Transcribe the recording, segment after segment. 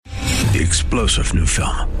The explosive new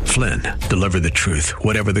film, Flynn, deliver the truth,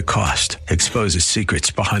 whatever the cost, exposes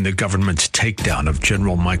secrets behind the government's takedown of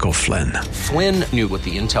General Michael Flynn. Flynn knew what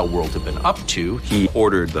the intel world had been up to. He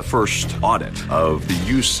ordered the first audit of the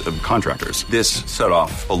use of contractors. This set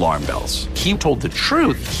off alarm bells. He told the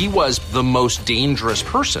truth. He was the most dangerous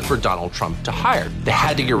person for Donald Trump to hire. They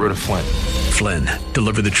had to get rid of Flynn. Flynn,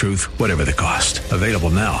 deliver the truth, whatever the cost. Available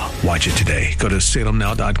now. Watch it today. Go to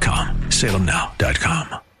salemnow.com.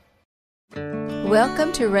 salemnow.com.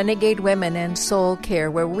 Welcome to Renegade Women and Soul Care,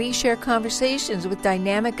 where we share conversations with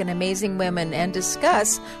dynamic and amazing women and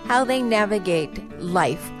discuss how they navigate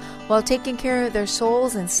life while taking care of their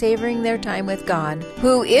souls and savoring their time with God.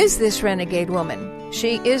 Who is this renegade woman?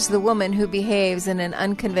 She is the woman who behaves in an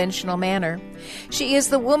unconventional manner. She is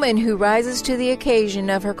the woman who rises to the occasion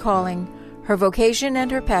of her calling, her vocation, and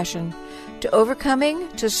her passion, to overcoming,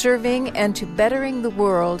 to serving, and to bettering the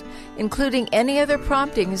world, including any other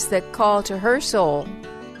promptings that call to her soul.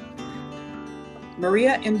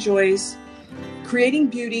 Maria enjoys creating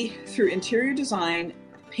beauty through interior design,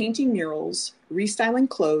 painting murals, restyling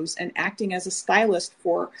clothes, and acting as a stylist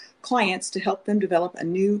for clients to help them develop a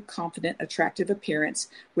new, confident, attractive appearance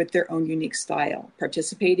with their own unique style,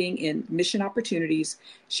 participating in mission opportunities,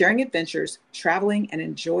 sharing adventures, traveling, and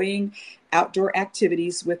enjoying outdoor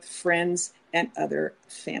activities with friends and other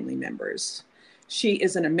family members. She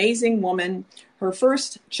is an amazing woman. Her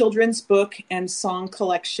first children's book and song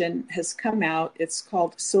collection has come out. It's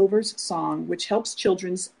called Silver's Song, which helps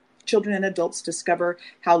children and adults discover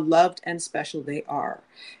how loved and special they are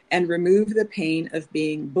and remove the pain of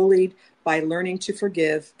being bullied by learning to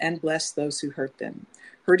forgive and bless those who hurt them.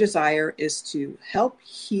 Her desire is to help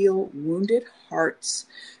heal wounded hearts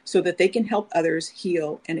so that they can help others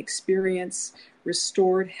heal and experience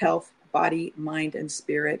restored health, body, mind, and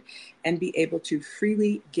spirit, and be able to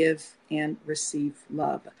freely give and receive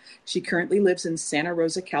love. She currently lives in Santa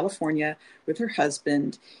Rosa, California with her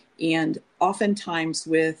husband, and oftentimes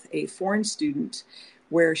with a foreign student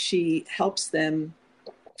where she helps them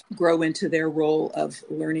grow into their role of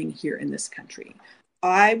learning here in this country.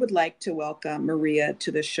 I would like to welcome Maria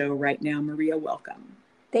to the show right now. Maria, welcome.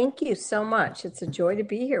 Thank you so much. It's a joy to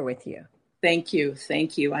be here with you. Thank you.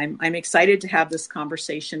 Thank you. I'm excited to have this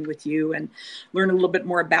conversation with you and learn a little bit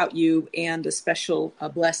more about you and the special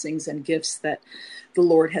blessings and gifts that the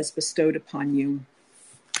Lord has bestowed upon you.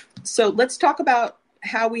 So let's talk about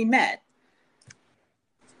how we met.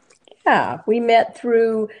 Yeah, we met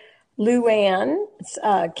through Luann's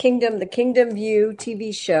the Kingdom View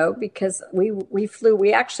TV show, because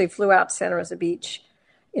we actually flew out to Santa Rosa Beach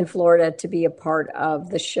in Florida to be a part of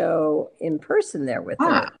the show in person there with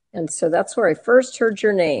her. And so that's where I first heard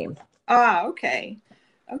your name. Okay.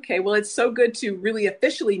 Well, it's so good to really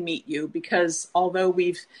officially meet you, because although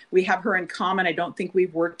we have her in common, I don't think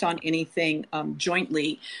we've worked on anything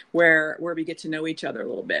jointly where we get to know each other a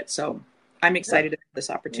little bit. So I'm excited about this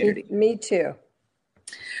opportunity. Me too.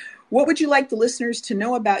 What would you like the listeners to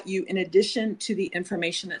know about you in addition to the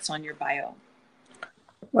information that's on your bio?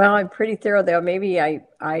 Well, I'm pretty thorough there. Maybe I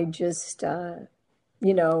just, I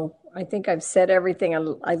think I've said everything.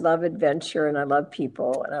 I love adventure, and I love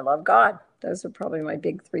people, and I love God. Those are probably my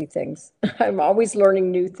big three things. I'm always learning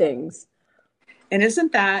new things. And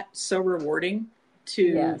isn't that so rewarding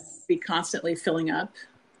to be constantly filling up,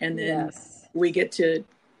 and then we get to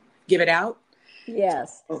give it out?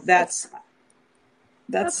 Yes. Well, that's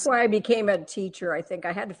why I became a teacher. I think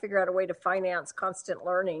I had to figure out a way to finance constant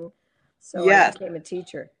learning. So I became a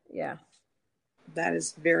teacher. Yeah. That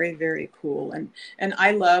is very, very cool. And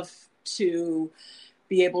I love to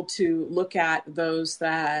be able to look at those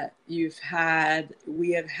that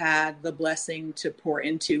we have had the blessing to pour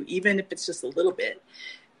into, even if it's just a little bit,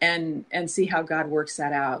 and see how God works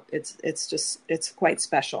that out. It's quite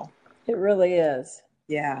special. It really is.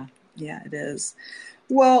 Yeah, it is.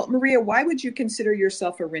 Well, Maria, why would you consider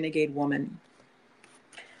yourself a renegade woman?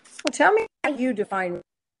 Well, tell me how you define,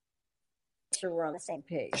 so we're on the same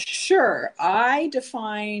page. Sure. I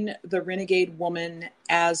define the renegade woman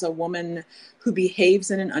as a woman who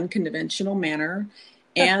behaves in an unconventional manner,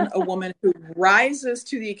 and a woman who rises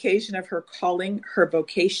to the occasion of her calling, her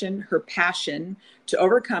vocation, her passion, to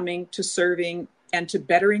overcoming, to serving, and to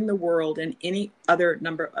bettering the world, and any other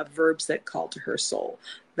number of verbs that call to her soul.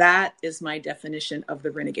 That is my definition of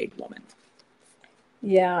the renegade woman.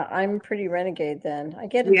 Yeah, I'm pretty renegade then. I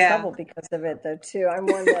get in trouble because of it, though, too. I'm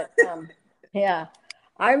one that,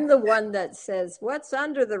 I'm the one that says, what's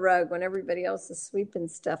under the rug when everybody else is sweeping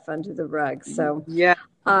stuff under the rug. So,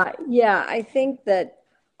 I think that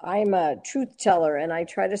I'm a truth teller, and I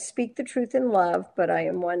try to speak the truth in love, but I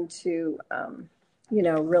am one to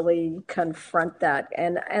really confront that.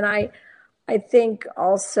 And I think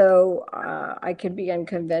also I can be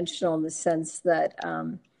unconventional in the sense that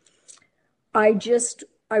I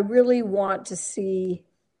really want to see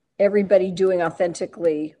everybody doing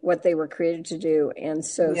authentically what they were created to do. And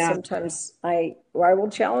so sometimes I will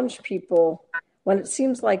challenge people when it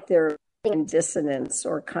seems like they're in dissonance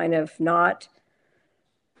or kind of not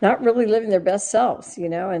really living their best selves,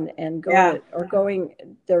 and going,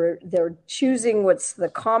 they're choosing what's the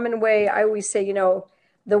common way. I always say,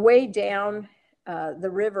 the way down the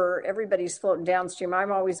river, everybody's floating downstream.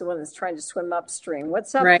 I'm always the one that's trying to swim upstream.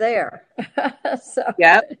 What's up there? So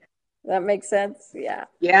that makes sense. Yeah.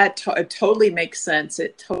 Yeah, it totally makes sense.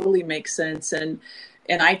 It totally makes sense. And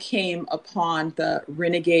I came upon the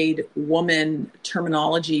renegade woman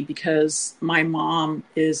terminology because my mom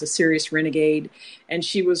is a serious renegade, and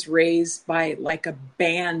she was raised by like a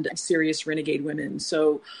band of serious renegade women.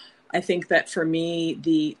 So I think that for me,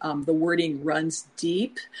 the wording runs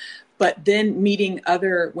deep. But then meeting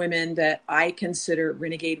other women that I consider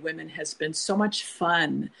renegade women has been so much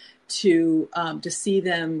fun to see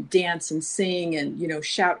them dance and sing and,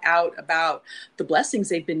 shout out about the blessings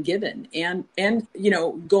they've been given and,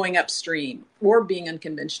 going upstream or being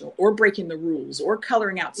unconventional or breaking the rules or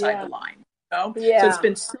coloring outside the line. So it's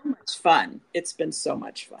been so much fun. It's been so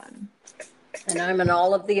much fun. And I'm an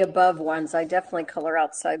all of the above ones. I definitely color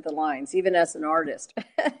outside the lines, even as an artist.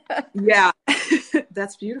 Yeah,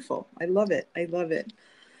 that's beautiful. I love it. I love it.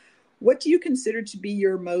 What do you consider to be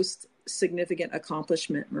your most significant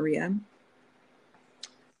accomplishment, Maria?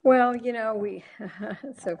 Well,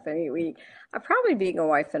 it's so funny. I'm probably being a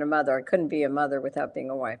wife and a mother. I couldn't be a mother without being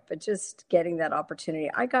a wife, but just getting that opportunity.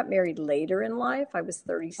 I got married later in life. I was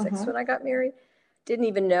 36 when I got married. Didn't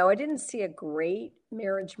even know. I didn't see a great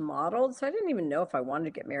marriage model, so I didn't even know if I wanted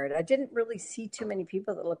to get married. I didn't really see too many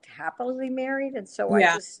people that looked happily married, and so I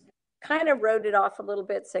just kind of wrote it off a little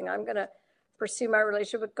bit, saying I'm going to pursue my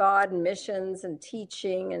relationship with God and missions and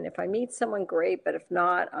teaching, and if I meet someone, great, but if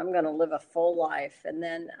not, I'm going to live a full life. And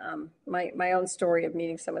then my own story of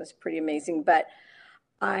meeting someone is pretty amazing, but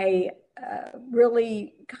I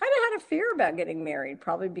really kind of had a fear about getting married,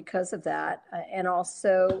 probably because of that, and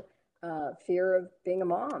also fear of being a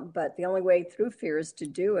mom. But the only way through fear is to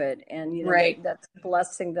do it, and that's a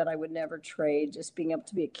blessing that I would never trade, just being able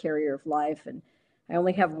to be a carrier of life. And I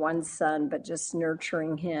only have one son, but just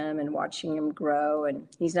nurturing him and watching him grow. And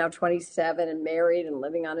he's now 27 and married and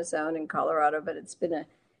living on his own in Colorado. But it's been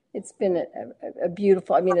a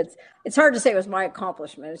beautiful. I mean, it's hard to say it was my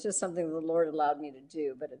accomplishment. It's just something the Lord allowed me to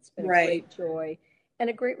do. But it's been a great joy and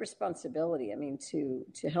a great responsibility. I mean, to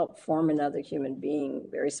help form another human being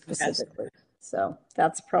very specifically. Yes. So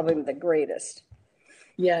that's probably the greatest.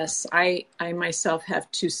 Yes, I myself have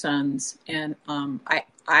two sons, and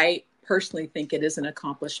I personally think it is an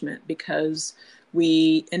accomplishment because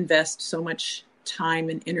we invest so much time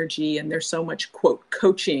and energy, and there's so much, quote,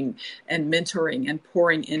 coaching and mentoring and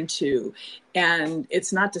pouring into. And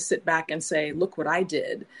it's not to sit back and say, look what I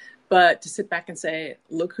did, but to sit back and say,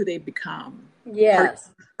 look who they've become. Yes.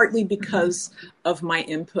 Partly because of my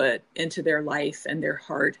input into their life and their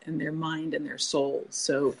heart and their mind and their soul.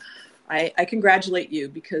 So I congratulate you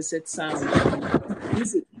because it's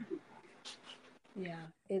easy. Yeah,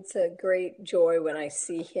 it's a great joy when I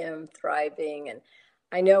see him thriving, and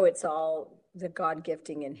I know it's all the God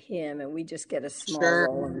gifting in him, and we just get a small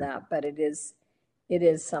role in that. But it is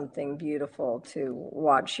something beautiful to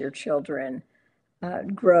watch your children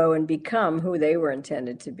grow and become who they were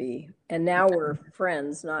intended to be. And now we're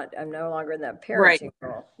friends. I'm no longer in that parenting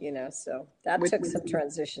role, So that took some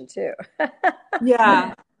transition too.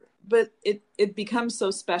 Yeah. But it becomes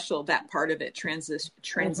so special, that part of it,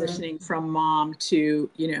 transitioning from mom to,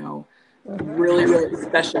 really, really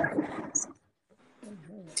special.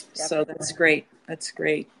 So that's great. That's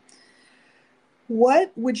great.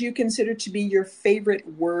 What would you consider to be your favorite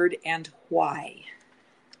word and why?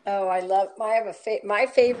 Oh, my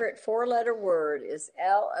favorite 4-letter word is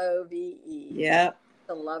LOVE. Yeah.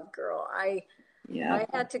 The love girl. I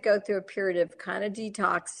had to go through a period of kind of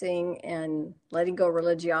detoxing and letting go of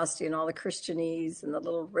religiosity and all the Christianese and the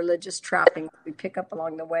little religious trappings we pick up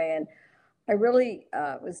along the way. And I really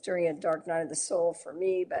was during a dark night of the soul for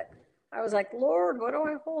me, but I was like, Lord, what do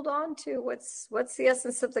I hold on to? What's the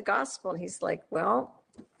essence of the gospel? And he's like, well,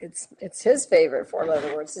 it's his favorite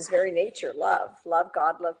 4-letter words, his very nature, love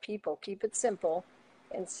God, love people, keep it simple.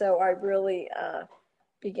 And so I really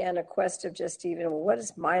began a quest of just what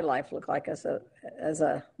does my life look like as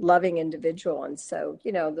a loving individual? And so,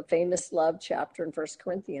 the famous love chapter in 1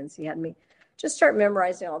 Corinthians, he had me just start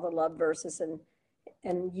memorizing all the love verses. And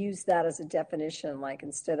and use that as a definition. Like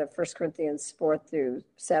instead of 1 Corinthians 4-7,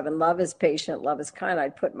 love is patient, love is kind,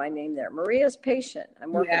 I'd put my name there. Maria's patient.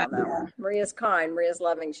 I'm working on that one. Maria's kind, Maria's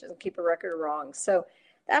loving. She doesn't keep a record of wrongs. So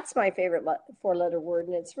that's my favorite 4-letter word.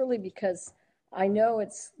 And it's really because I know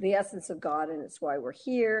it's the essence of God and it's why we're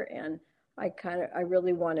here. And I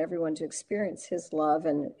really want everyone to experience his love,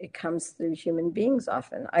 and it comes through human beings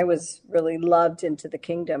often. I was really loved into the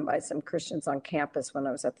kingdom by some Christians on campus when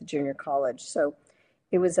I was at the junior college. So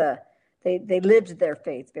it was they lived their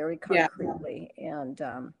faith very concretely. And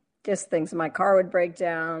just things, my car would break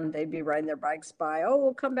down, they'd be riding their bikes by,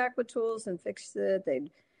 we'll come back with tools and fix it.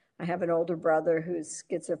 I have an older brother who's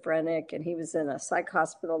schizophrenic, and he was in a psych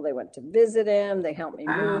hospital. They went to visit him. They helped me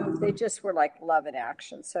move. They just were like love in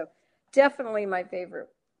action. So definitely my favorite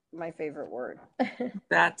word.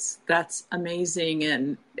 That's amazing.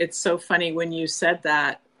 And it's so funny when you said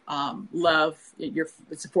that, love,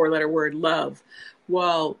 it's a 4-letter word, love.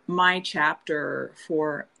 Well, my chapter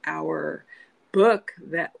for our book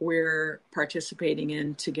that we're participating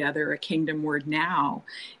in together, A Kingdom Word Now,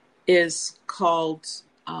 is called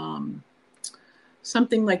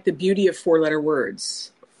something like The Beauty of 4-Letter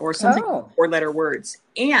Words, or something like 4-letter words.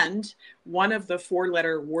 And one of the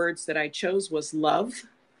 4-letter words that I chose was love.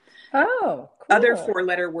 Oh, cool. Other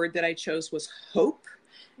 4-letter word that I chose was hope.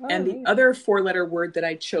 And the other 4-letter word that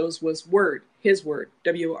I chose was word, his word,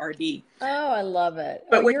 W-O-R-D. Oh, I love it.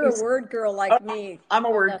 But you're a word girl like me. I'm a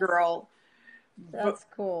word girl. That's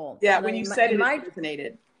cool. Yeah, when you said it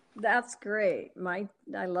resonated. That's great.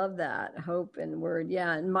 I love that, hope and word.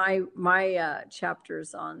 Yeah, and my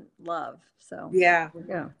chapter's on love. So yeah,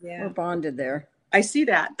 we're bonded there. I see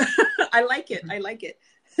that. I like it.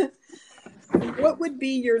 What would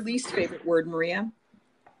be your least favorite word, Maria?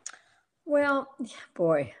 Well,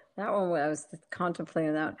 boy, that one I was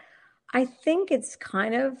contemplating that. I think I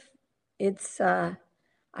kind of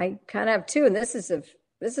have two, and this is a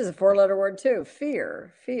 4-letter word too.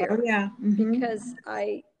 Fear. Oh yeah, because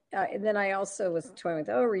then I also was toying with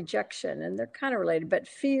rejection, and they're kind of related. But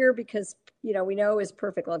fear, because we know is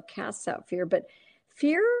perfect love casts out fear, but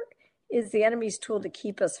fear is the enemy's tool to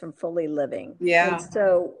keep us from fully living. Yeah. And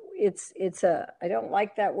so I don't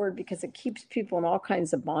like that word because it keeps people in all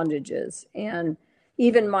kinds of bondages. And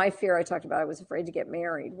even my fear I talked about, I was afraid to get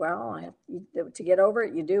married. Well, to get over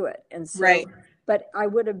it, you do it. And so, right. But I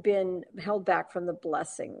would have been held back from the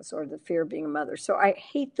blessings or the fear of being a mother. So I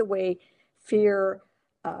hate the way fear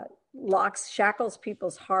shackles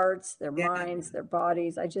people's hearts, their minds, their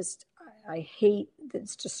bodies. I hate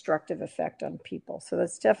its destructive effect on people. So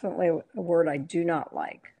that's definitely a word I do not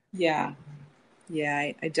like. Yeah.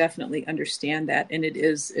 Yeah, I definitely understand that. And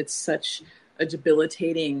it's such a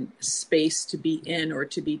debilitating space to be in or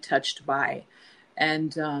to be touched by.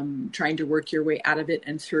 And trying to work your way out of it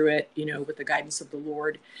and through it, with the guidance of the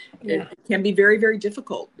Lord, it can be very, very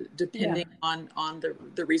difficult depending on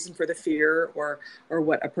the reason for the fear or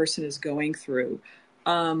what a person is going through.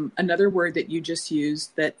 Another word that you just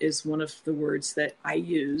used that is one of the words that I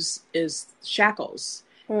use is shackles.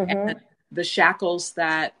 Mm-hmm. And the shackles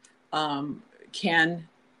that can,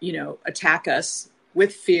 attack us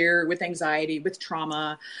with fear, with anxiety, with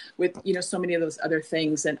trauma, with, so many of those other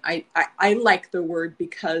things. And I like the word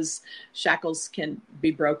because shackles can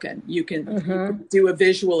be broken. You can do a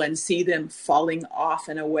visual and see them falling off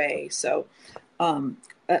and away. So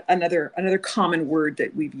another common word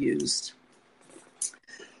that we've used.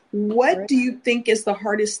 What do you think is the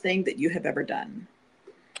hardest thing that you have ever done?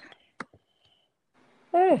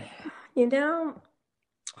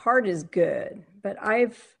 Hard is good, but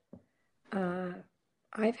I've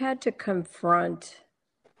had to confront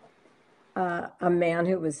a man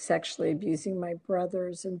who was sexually abusing my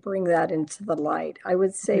brothers and bring that into the light. I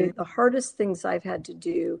would say the hardest things I've had to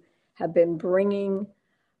do have been bringing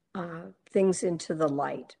things into the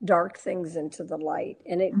light, dark things into the light,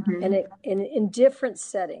 and in different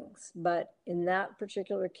settings. But in that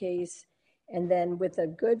particular case, and then with a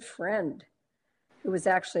good friend who was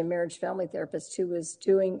actually a marriage family therapist who was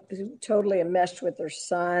totally enmeshed with their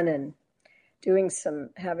son and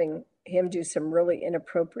having him do some really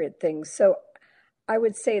inappropriate things. So I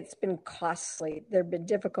would say it's been costly. They've been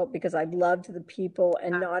difficult because I loved the people,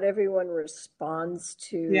 and not everyone responds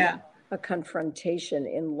to a confrontation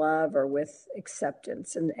in love or with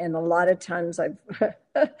acceptance. And a lot of times I've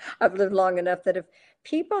lived long enough that if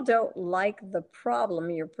people don't like the problem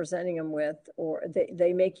you're presenting them with, or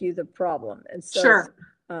they make you the problem. And so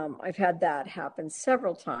I've had that happen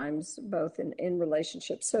several times, both in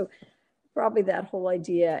relationships. So probably that whole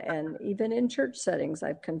idea, and even in church settings,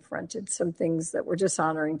 I've confronted some things that were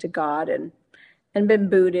dishonoring to God and been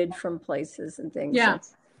booted from places and things. Yeah.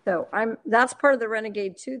 So that's part of the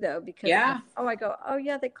renegade too, though, because I go, oh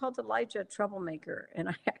yeah, they called Elijah a troublemaker, and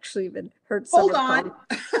I actually even heard someone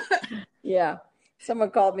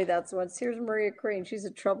someone called me that once. Here's Maria Crane, she's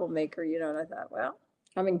a troublemaker, and I thought, well,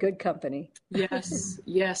 I'm in good company.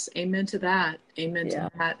 Yes, amen to that. Amen to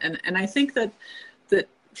that. And I think that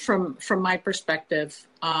from my perspective,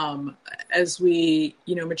 as we,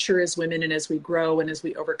 mature as women and as we grow and as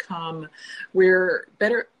we overcome, we're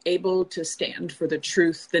better able to stand for the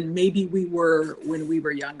truth than maybe we were when we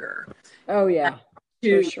were younger. Oh, yeah.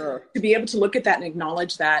 For sure. To be able to look at that and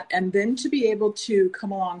acknowledge that, and then to be able to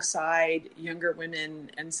come alongside younger women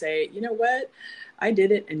and say, you know what, I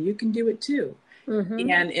did it and you can do it too. Mm-hmm.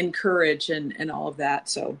 And encourage and all of that.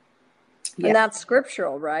 So. Yeah. And that's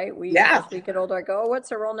scriptural, right? As we get older, I go, oh,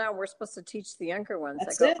 what's our role now? We're supposed to teach the younger ones.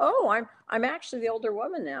 That's I go, oh, I'm actually the older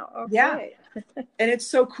woman now. Okay. Yeah. And it's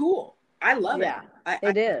so cool. I love it.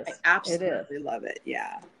 It is. I absolutely love it.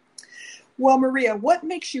 Yeah. Well, Maria, what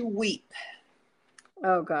makes you weep?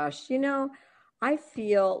 Oh, gosh. I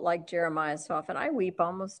feel like Jeremiah so often. I weep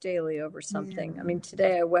almost daily over something. I mean,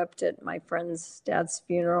 today I wept at my friend's dad's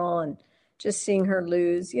funeral and just seeing her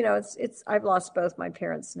lose. I've lost both my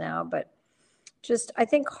parents now, but just, I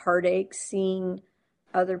think heartache, seeing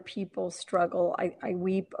other people struggle. I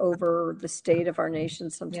weep over the state of our nation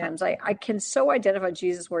sometimes. Yeah. I can so identify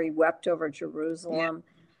Jesus where he wept over Jerusalem.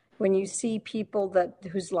 Yeah. When you see people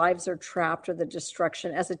whose lives are trapped or the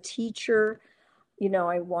destruction. As a teacher,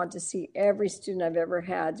 I want to see every student I've ever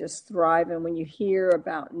had just thrive. And when you hear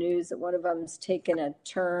about news that one of them's taken a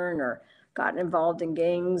turn or gotten involved in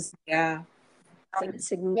gangs,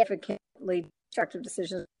 significantly destructive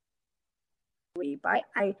decisions, weep.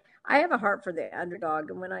 I have a heart for the underdog,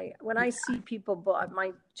 and when I see people,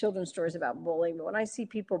 my children's stories about bullying, but when I see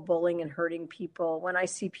people bullying and hurting people, when I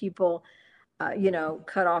see people,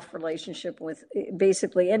 cut off relationship with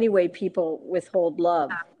basically any way people withhold love,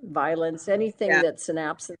 violence, anything that's an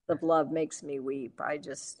absence of love makes me weep.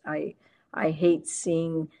 I hate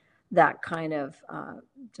seeing that kind of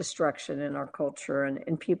destruction in our culture and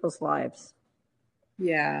in people's lives.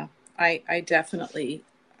 Yeah, I definitely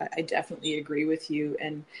agree with you.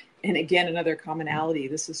 And again, another commonality.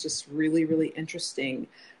 This is just really, really interesting.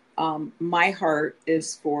 My heart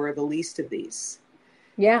is for the least of these.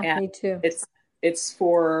 Yeah, and me too. It's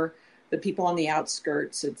for the people on the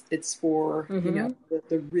outskirts. It's for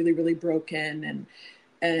the really, really broken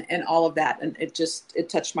and all of that. And it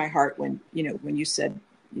touched my heart when you said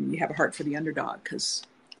you have a heart for the underdog, because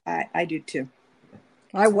I do too.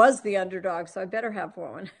 I was the underdog, so I better have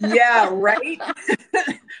one. Yeah, right.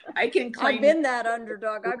 I can claim. I've been that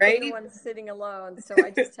underdog. I've been the one sitting alone, so I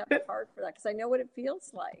just have a heart for that because I know what it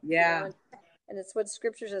feels like. Yeah, and it's what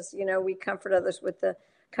Scripture says. We comfort others with the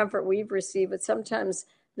comfort we've received, but sometimes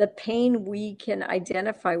the pain we can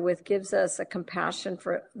identify with gives us a compassion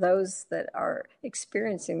for those that are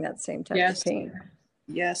experiencing that same type of pain.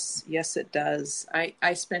 Yes, it does.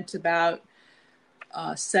 I spent about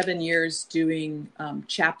 7 years doing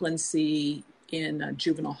chaplaincy in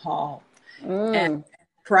juvenile hall. And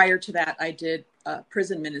prior to that, I did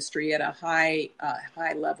prison ministry at a high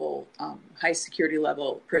level, high security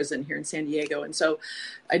level prison here in San Diego. And so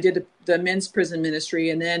I did the men's prison ministry,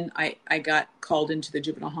 and then I got called into the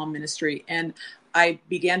juvenile hall ministry, and I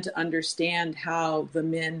began to understand how the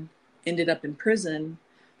men ended up in prison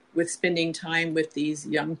with spending time with these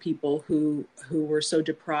young people who were so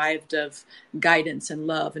deprived of guidance and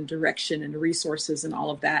love and direction and resources and all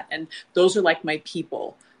of that. And those are like my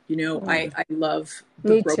people. I love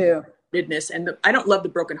the brokenheartedness, and I don't love the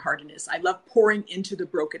brokenheartedness. I love pouring into the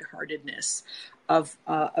brokenheartedness of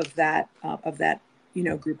that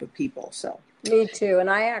group of people. So me too. And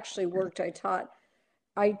I actually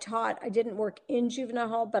I didn't work in juvenile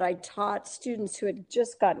hall, but I taught students who had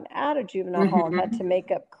just gotten out of juvenile hall and had to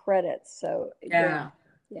make up credits. So yeah,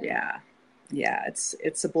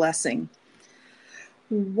 it's a blessing.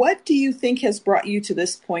 What do you think has brought you to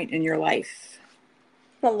this point in your life?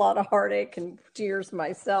 A lot of heartache and tears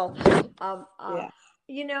myself. I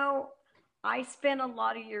spent a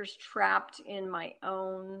lot of years trapped in my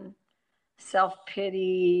own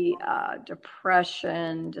self-pity,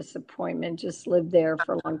 depression, disappointment, just lived there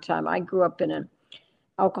for a long time. I grew up in an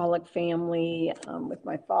alcoholic family with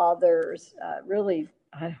my father's I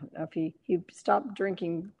don't know if he stopped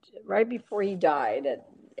drinking right before he died at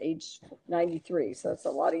age 93. So that's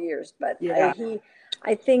a lot of years. But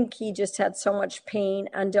I think he just had so much pain,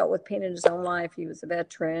 undealt with pain in his own life. He was a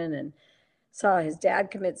veteran and saw his dad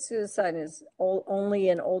commit suicide, and his only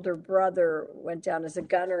an older brother went down as a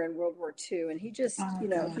gunner in World War II. And he just, he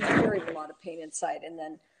carried a lot of pain inside. And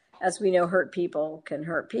then, as we know, hurt people can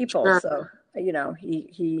hurt people. Sure. So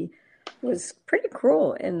he was pretty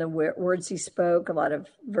cruel in the words he spoke, a lot of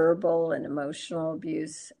verbal and emotional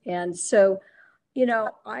abuse. And so,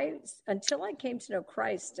 until I came to know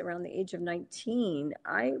Christ around the age of 19,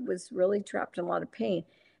 I was really trapped in a lot of pain.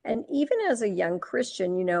 And even as a young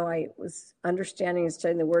Christian, I was understanding and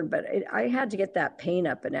studying the word, but I had to get that pain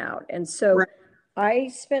up and out. And so right. I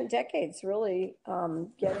spent decades really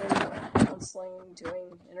getting counseling, doing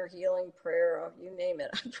inner healing, prayer, you name it.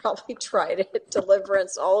 I probably tried it,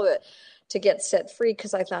 deliverance, all of it, to get set free,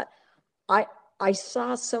 because I thought I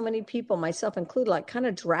saw so many people, myself included, like kind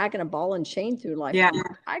of dragging a ball and chain through life. Yeah.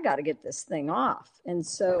 I got to get this thing off. And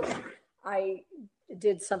so I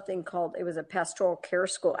did something called, it was a pastoral care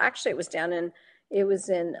school. Actually, it was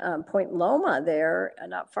in Point Loma there,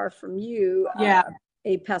 not far from you. Yeah.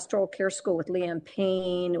 A pastoral care school with Leanne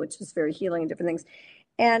Payne, which was very healing and different things.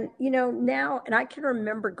 And, now, and I can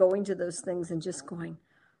remember going to those things and just going,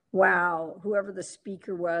 wow, whoever the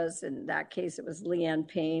speaker was, in that case, it was Leanne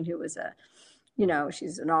Payne, who was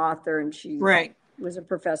she's an author, and she right. was a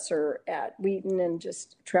professor at Wheaton and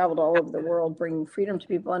just traveled all over the world bringing freedom to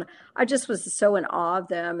people. And I just was so in awe of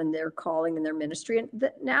them and their calling and their ministry. And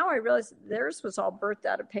now I realize theirs was all birthed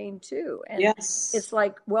out of pain too. And yes. It's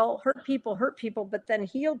like, well, hurt people, but then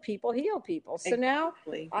heal people. So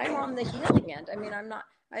exactly. Now I'm on the healing end. I mean,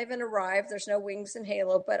 I haven't arrived. There's no wings and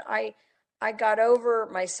halo, but I got over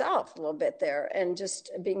myself a little bit there and just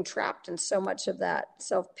being trapped in so much of that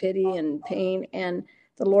self-pity and pain. And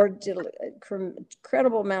the Lord did an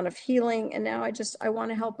incredible amount of healing. And now I want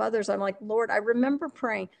to help others. I'm like, Lord, I remember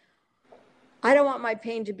praying, I don't want my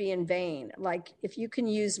pain to be in vain. Like, if you can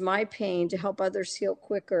use my pain to help others heal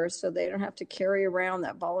quicker so they don't have to carry around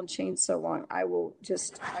that ball and chain so long, I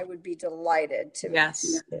would be delighted to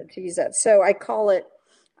use that. So I call it,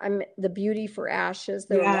 I'm the beauty for ashes.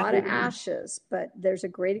 There are a lot of ashes, but there's a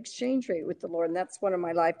great exchange rate with the Lord. And that's one of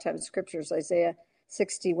my lifetime scriptures, Isaiah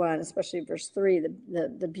 61, especially verse 3,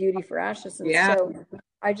 the beauty for ashes. And so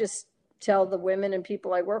I just tell the women and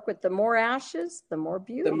people I work with, the more ashes, the more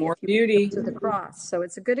beauty. The more beauty to the cross. So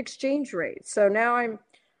it's a good exchange rate. So now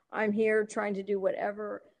I'm here trying to do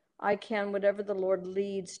whatever I can, whatever the Lord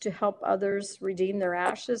leads, to help others redeem their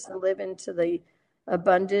ashes and live into the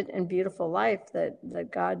abundant and beautiful life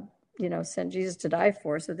that God, sent Jesus to die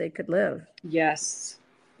for so they could live. Yes,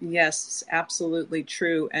 absolutely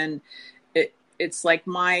true. And it's like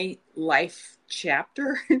my life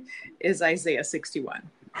chapter is Isaiah 61.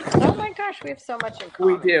 Oh my gosh, we have so much in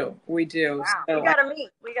common. We do. Wow. So we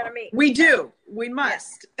gotta meet. We do. We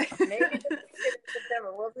must. Yeah. Maybe in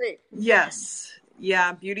September. We'll see. Yes.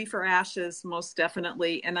 Yeah. Beauty for ashes, most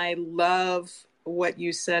definitely. And I love what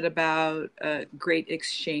you said about a great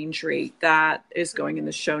exchange rate. That is going in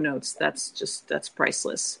the show notes. That's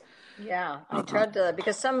priceless. Yeah, I tried to,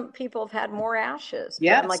 because some people have had more ashes.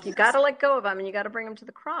 Yeah, I'm like, you got to let go of them and you got to bring them to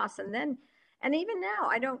the cross. And even now,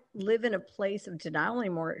 I don't live in a place of denial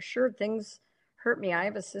anymore. Sure, things hurt me. I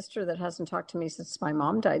have a sister that hasn't talked to me since my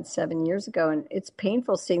mom died 7 years ago. And it's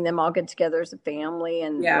painful seeing them all get together as a family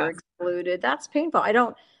and we're excluded. That's painful. I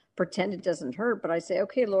don't pretend it doesn't hurt, but I say,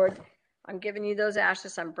 okay, Lord, I'm giving you those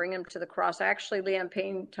ashes. I'm bringing them to the cross. Actually, Leanne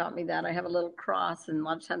Payne taught me that. I have a little cross, and a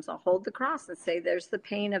lot of times I'll hold the cross and say, there's the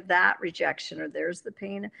pain of that rejection, or there's the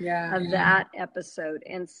pain of that episode.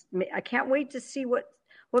 And I can't wait to see what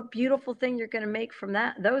beautiful thing you're going to make from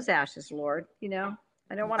those ashes, Lord. I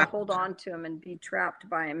don't want to hold on to them and be trapped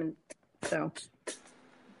by them. And so.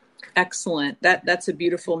 Excellent. That's a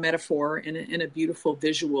beautiful metaphor and a beautiful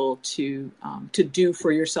visual to do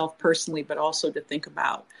for yourself personally, but also to think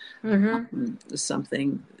about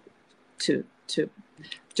something to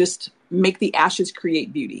just make the ashes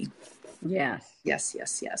create beauty. Yes.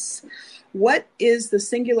 Yes. What is the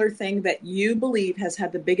singular thing that you believe has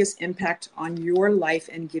had the biggest impact on your life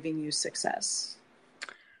and giving you success?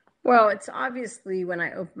 Well, it's obviously when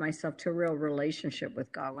I opened myself to a real relationship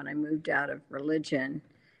with God, when I moved out of religion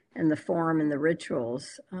and the form and the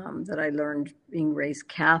rituals that I learned being raised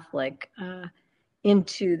Catholic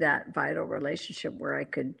into that vital relationship where I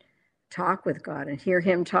could talk with God and hear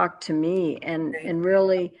him talk to me. And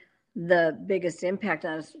really the biggest impact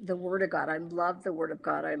on us, the Word of God. I love the Word of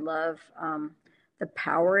God. I love the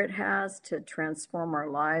power it has to transform our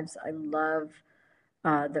lives. I love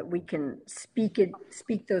that we can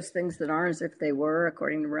speak those things that aren't as if they were,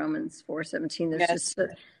 according to Romans 4:17. There's just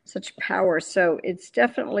such power. So it's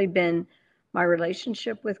definitely been my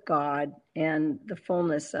relationship with God and the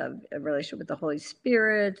fullness of a relationship with the Holy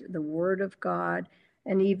Spirit, the Word of God,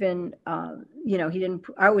 and even I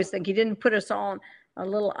always think he didn't put us all a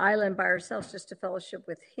little island by ourselves just to fellowship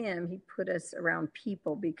with him. He put us around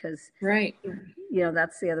people because, right,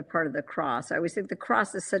 that's the other part of the cross. I always think the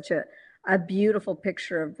cross is such a beautiful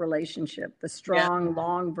picture of relationship, the strong,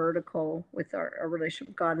 long vertical with our relationship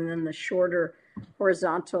with God, and then the shorter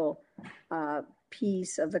horizontal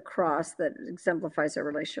piece of the cross that exemplifies our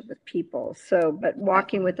relationship with people. So, but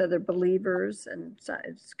walking with other believers, and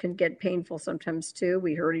it can get painful sometimes too.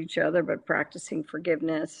 We hurt each other, but practicing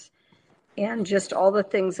forgiveness and just all the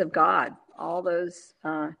things of God, all those,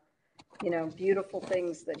 beautiful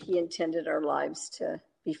things that he intended our lives to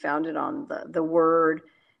be founded on, the word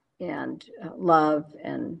and love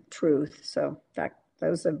and truth. So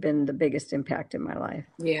those have been the biggest impact in my life.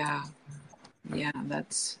 Yeah,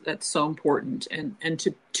 that's so important, and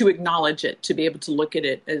to acknowledge it, to be able to look at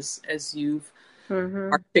it as you've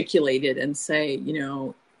articulated and say,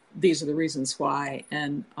 these are the reasons why,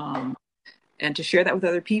 and to share that with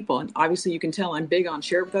other people. And obviously, you can tell I'm big on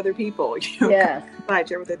share it with other people. Yes,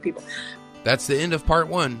 share with other people. That's the end of part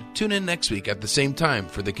 1. Tune in next week at the same time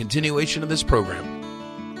for the continuation of this program.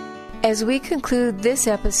 As we conclude this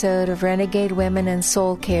episode of Renegade Women and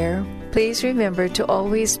Soul Care, please remember to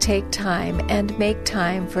always take time and make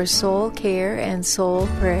time for soul care and soul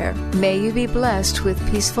prayer. May you be blessed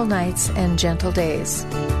with peaceful nights and gentle days.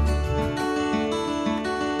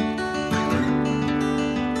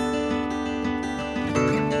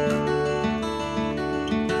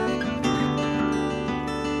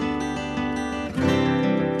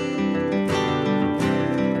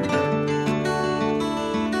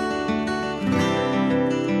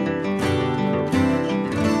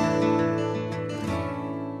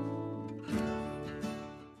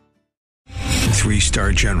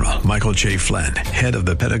 Three-star General Michael J. Flynn, head of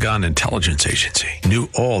the Pentagon Intelligence Agency, knew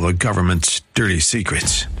all the government's dirty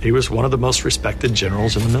secrets. He was one of the most respected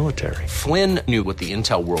generals in the military. Flynn knew what the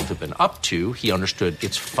intel world had been up to. He understood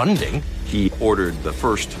its funding. He ordered the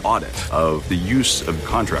first audit of the use of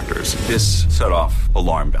contractors. This set off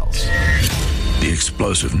alarm bells. The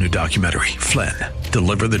explosive new documentary, Flynn,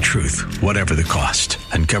 Deliver the Truth, Whatever the Cost,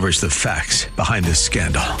 uncovers the facts behind this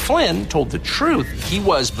scandal. Flynn told the truth. He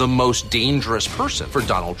was the most dangerous person for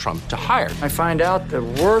Donald Trump to hire. I find out the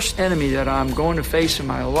worst enemy that I'm going to face in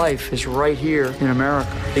my life is right here in America.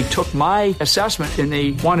 They took my assessment and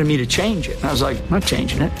they wanted me to change it. And I was like, I'm not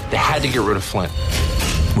changing it. They had to get rid of Flynn.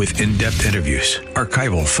 With in-depth interviews,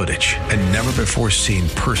 archival footage, and never-before-seen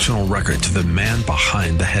personal records of the man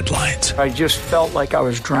behind the headlines. I just felt like I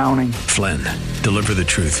was drowning. Flynn, Deliver the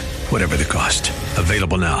Truth, Whatever the Cost.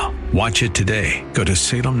 Available now. Watch it today. Go to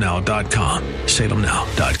salemnow.com.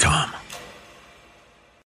 salemnow.com.